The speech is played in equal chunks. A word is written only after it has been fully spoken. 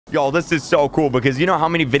Y'all, this is so cool because you know how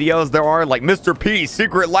many videos there are? Like Mr.P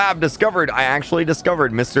secret lab discovered. I actually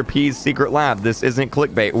discovered Mr. P's secret lab. This isn't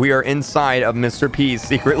clickbait. We are inside of Mr. P's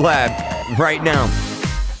secret lab right now.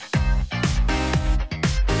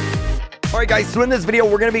 Alright guys, so in this video,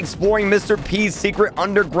 we're going to be exploring Mr. P's secret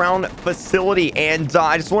underground facility. And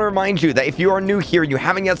I just want to remind you that if you are new here and you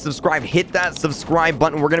haven't yet subscribed, hit that subscribe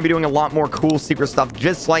button. We're going to be doing a lot more cool secret stuff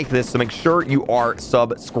just like this, so make sure you are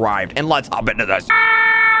subscribed. And let's hop into this.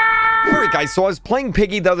 Alright guys, so I was playing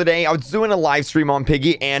Piggy the other day. I was doing a live stream on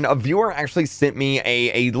Piggy, and a viewer actually sent me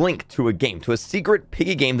a link to a game, to a secret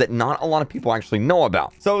Piggy game that not a lot of people actually know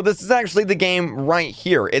about. So this is actually the game right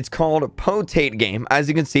here. It's called Potate Game. As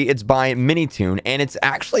you can see, it's by Minitoon, and it's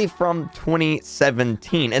actually from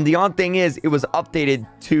 2017. And the odd thing is, it was updated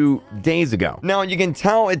 2 days ago. Now, you can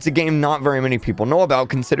tell it's a game not very many people know about,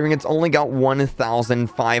 considering it's only got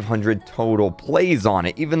 1,500 total plays on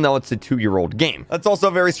it, even though it's a 2-year-old game. That's also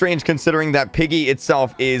very strange, considering that Piggy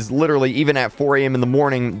itself is literally, even at 4 a.m. in the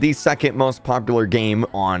morning, the second most popular game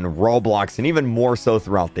on Roblox, and even more so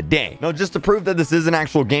throughout the day. Now, just to prove that this is an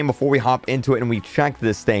actual game before we hop into it and we check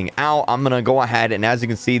this thing out, I'm gonna go ahead, and as you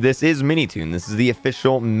can see, this is Minitoon. This is the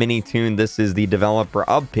official Minitoon. This is the developer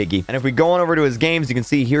of Piggy. And if we go on over to his games, you can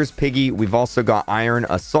see here's Piggy. We've also got Iron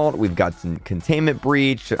Assault. We've got some Containment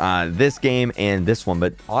Breach, this game, and this one.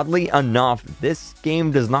 But oddly enough, this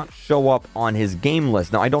game does not show up on his game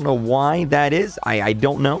list. Now, I don't know why that is. I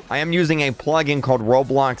don't know. I am using a plugin called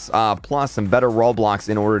Roblox Plus and Better Roblox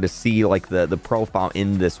in order to see like the profile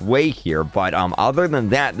in this way here. But other than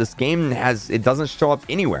that, this game it doesn't show up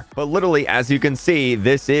anywhere. But literally, as you can see,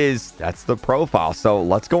 that's the profile. So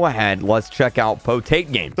let's go ahead. Let's check out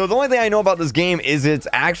Potate Game. So the only thing I know about this game is it's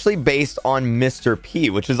actually based on Mr.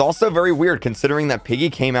 P, which is also very weird considering that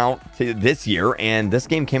Piggy came out this year and this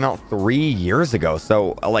game came out 3 years ago.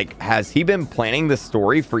 So like, has he been planning this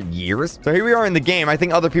story for years? So here we are in the game. I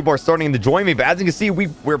think other people are starting to join me, but as you can see,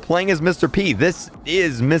 we're playing as Mr. P. This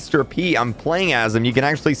is Mr. P. I'm playing as him. You can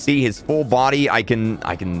actually see his full body. I think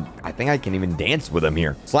I can even dance with him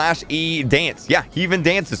here. /E dance. Yeah, he even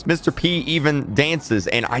dances. Mr. P even dances,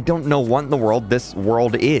 and I don't know what in the world this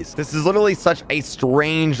world is. This is literally such a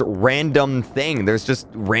strange, random thing. There's just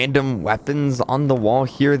random weapons on the wall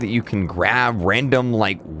here that you can grab. Random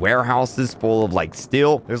like warehouses full of like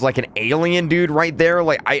steel. There's like an alien dude right there.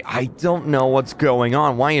 Like I don't know what's going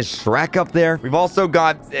on. Why is Shrek up there? We've also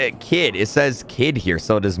got kid. It says kid here.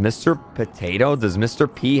 So does Mr. Potato, does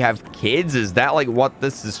Mr. P have kids? Is that like what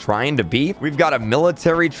this is trying to be? We've got a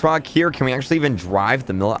military truck here. Can we actually even drive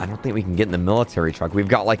the I don't think we can get in the military truck. We've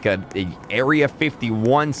got like a Area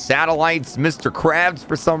 51 satellites, Mr. Krabs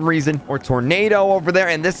for some reason, or Tornado over there.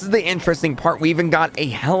 And this is the interesting part. We even got a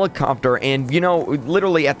helicopter, and you know,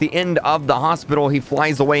 literally at the end of the hospital, he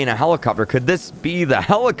flies away in a helicopter. Could this be the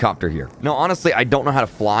helicopter here? No, honestly, I don't know how to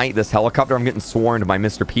fly this helicopter. I'm getting swarmed by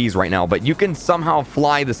Mr. P's right now, but you can somehow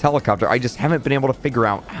fly this helicopter. I just haven't been able to figure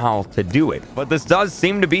out how to do it. But this does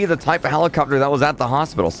seem to be the type of helicopter that was at the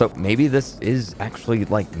hospital. So maybe this is actually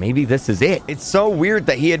like, maybe this is it. It's so weird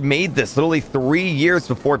that he had made this literally 3 years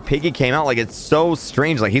before Piggy came out. Like, it's so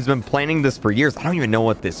strange. Like, he's been planning this for years. I don't even know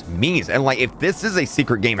what this means. And like, if this is a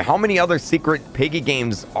secret game, how many other secret Piggy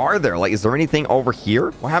games are there? Like, is there anything over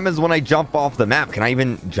here? What happens when I jump off the map? Can I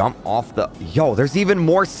even jump off the... Yo, there's even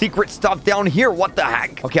more secret stuff down here. What the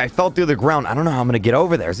heck? Okay, I fell through the ground. I don't know how I'm gonna get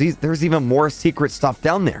over there. There's even more secret stuff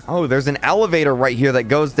down there. Oh, there's an elevator right here that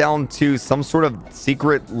goes down to some sort of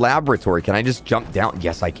secret laboratory. Can I just jump down?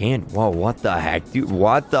 Yes, I can. Whoa, what the heck, dude?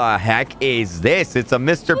 What the heck is this? It's a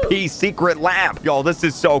Mr. P secret lab. Y'all, this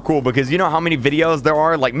is so cool because you know how many videos there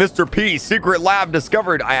are? Like Mr. P secret lab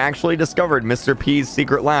discovered. I actually discovered Mr. P's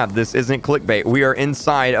secret lab. This isn't clickbait. We are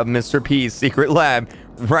inside of Mr. P's secret lab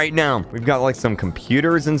right now. We've got like some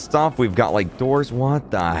computers and stuff. We've got like doors.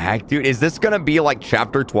 What the heck, dude? Is this gonna be like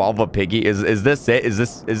chapter 12 of Piggy? Is this it? Is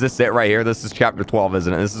this it right here? This is chapter 12,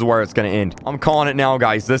 isn't it? This is where it's gonna end. I'm calling it now,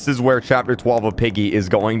 guys. This is where chapter 12 of Piggy is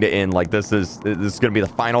going to end. Like, this is gonna be the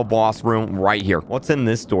final boss room right here. What's in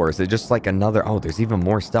this door? Is it just like another... Oh, there's even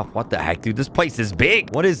more stuff. What the heck, dude? This place is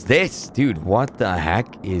big. What is this, dude? What the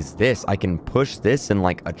heck is this? I can push this and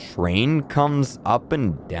like a train comes up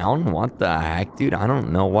and down. What the heck, dude? I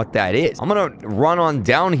don't know what that is. I'm gonna run on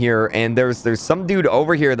down here, and there's some dude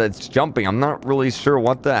over here that's jumping. I'm not really sure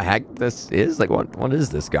what the heck this is. Like, what is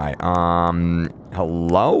this guy?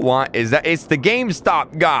 Hello? Why is that? It's the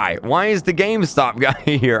GameStop guy. Why is the GameStop guy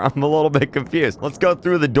here? I'm a little bit confused. Let's go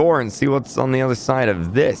through the door and see what's on the other side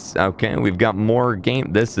of this. Okay, we've got more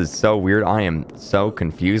game. This is so weird. I am so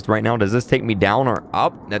confused right now. Does this take me down or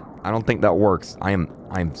up? I don't think that works. I'm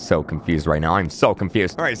so confused right now. I'm so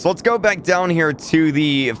confused. All right, so let's go back down here to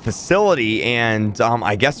the facility, and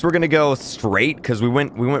I guess we're gonna go straight because we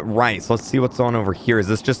went right. So let's see what's on over here. Is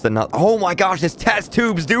this just another? Oh my gosh, it's test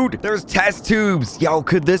tubes, dude. There's test tubes. Yo,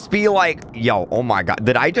 could this be like? Yo, oh my god,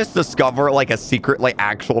 did I just discover like a secret, like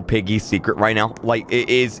actual Piggy secret right now? Like,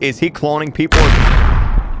 is he cloning people?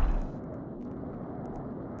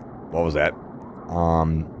 What was that?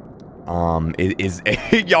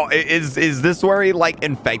 Is this where he like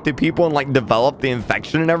infected people and like developed the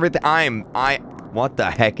infection and everything? What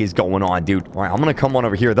the heck is going on, dude? All right, I'm gonna come on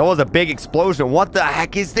over here. That was a big explosion. What the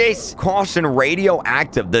heck is this? Caution,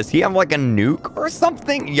 radioactive. Does he have like a nuke or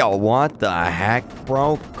something? Yo, what the heck,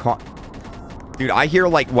 bro? Dude, I hear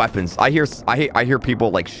like weapons. I hear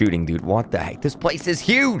people like shooting, dude. What the heck? This place is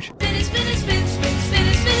huge.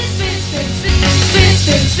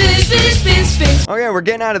 Okay, we're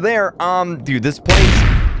getting out of there. Dude, this place,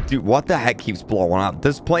 dude, what the heck keeps blowing up?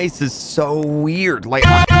 This place is so weird. Like,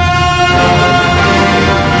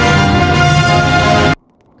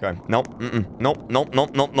 okay, nope,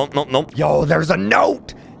 nope. Yo, there's a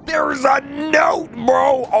note. There's a note,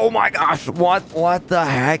 bro. Oh my gosh, what the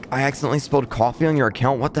heck? I accidentally spilled coffee on your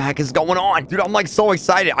account. What the heck is going on, dude? I'm like so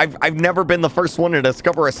excited. I've never been the first one to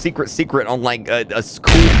discover a secret on like a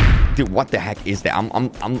school. Dude, what the heck is that?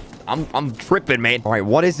 I'm tripping, man. All right,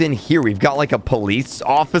 what is in here? We've got like a police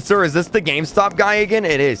officer. Is this the GameStop guy again?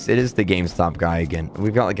 It is the GameStop guy again.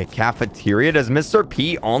 We've got like a cafeteria. Does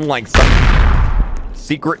Mr.P own like some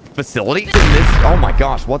secret facility in this? Oh my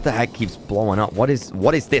gosh, what the heck keeps blowing up? What is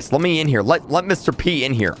this? Let me in here. Let Mr.P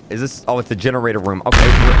in here. Is this? Oh, it's a generator room.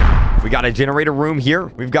 Okay, we got a generator room here.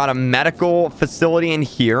 We've got a medical facility in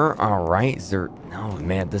here. All right, is there? Oh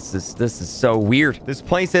man, this is so weird. This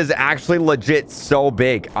place is actually legit so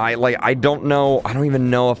big. I don't know. I don't even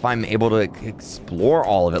know if I'm able to explore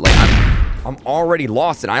all of it. Like, I'm already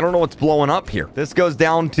lost and I don't know what's blowing up here. This goes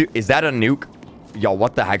down to, is that a nuke? Yo,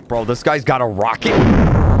 what the heck, bro? This guy's got a rocket.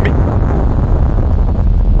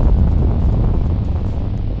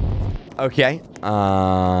 Okay.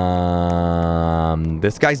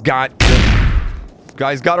 This guy's got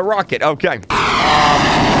a rocket. Okay.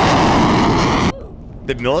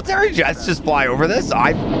 Did military jets just fly over this?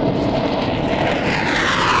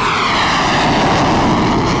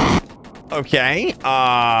 Okay.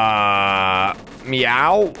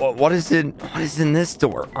 Meow. What is in this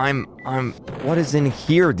door? What is in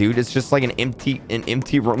here, dude? It's just like an empty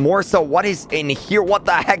room. More so, what is in here? What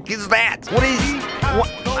the heck is that? What is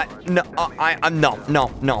no.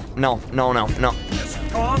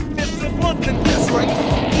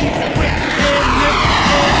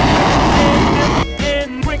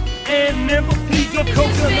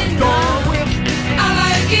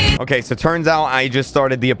 Okay, so turns out I just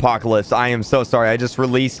started the apocalypse. I am so sorry. I just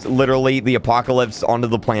released literally the apocalypse onto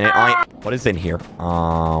the planet. What is in here?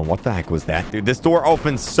 What the heck was that? Dude, this door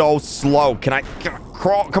opens so slow. Can I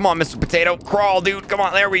crawl? Come on, Mr. Potato. Crawl, dude. Come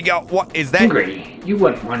on, there we go. What is that? Angry. You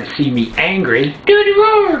wouldn't want to see me angry. Dude,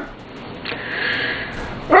 roar!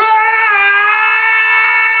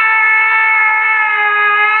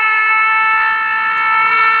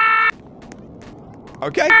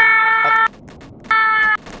 Okay.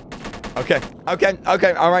 Okay.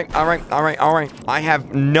 All right. I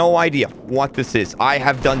have no idea what this is. I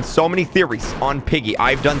have done so many theories on Piggy.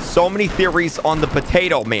 I've done so many theories on the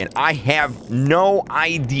potato man. I have no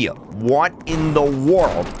idea what in the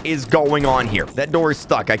world is going on here. That door is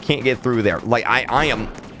stuck. I can't get through there. Like, I am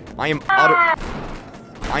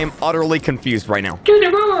utterly confused right now.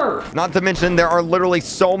 Not to mention, there are literally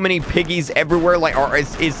so many Piggies everywhere. Like,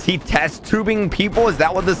 is he test tubing people? Is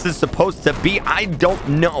that what this is supposed to be? I don't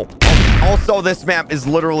know. Also, this map is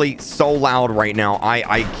literally so loud right now.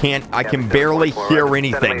 I can barely hear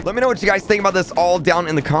anything. Let me know what you guys think about this all down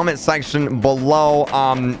in the comment section below.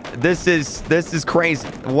 This is crazy.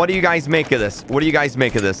 What do you guys make of this?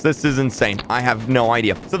 This is insane. I have no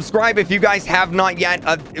idea. Subscribe if you guys have not yet.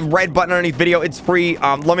 A red button underneath video. It's free.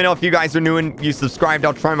 Let me know if you guys are new and you subscribed.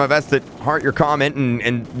 I'll try my best to heart your comment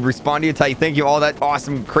and respond to you, tell you thank you, all that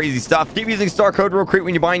awesome, crazy stuff. Keep using star code RealKreek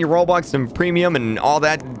when you're buying your Robux and premium and all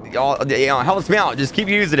that. Helps me out. Just keep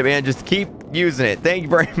using it, man. Just keep using it. Thank you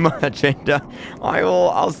very much, and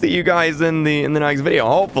I'll see you guys in the next video,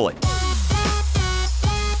 hopefully.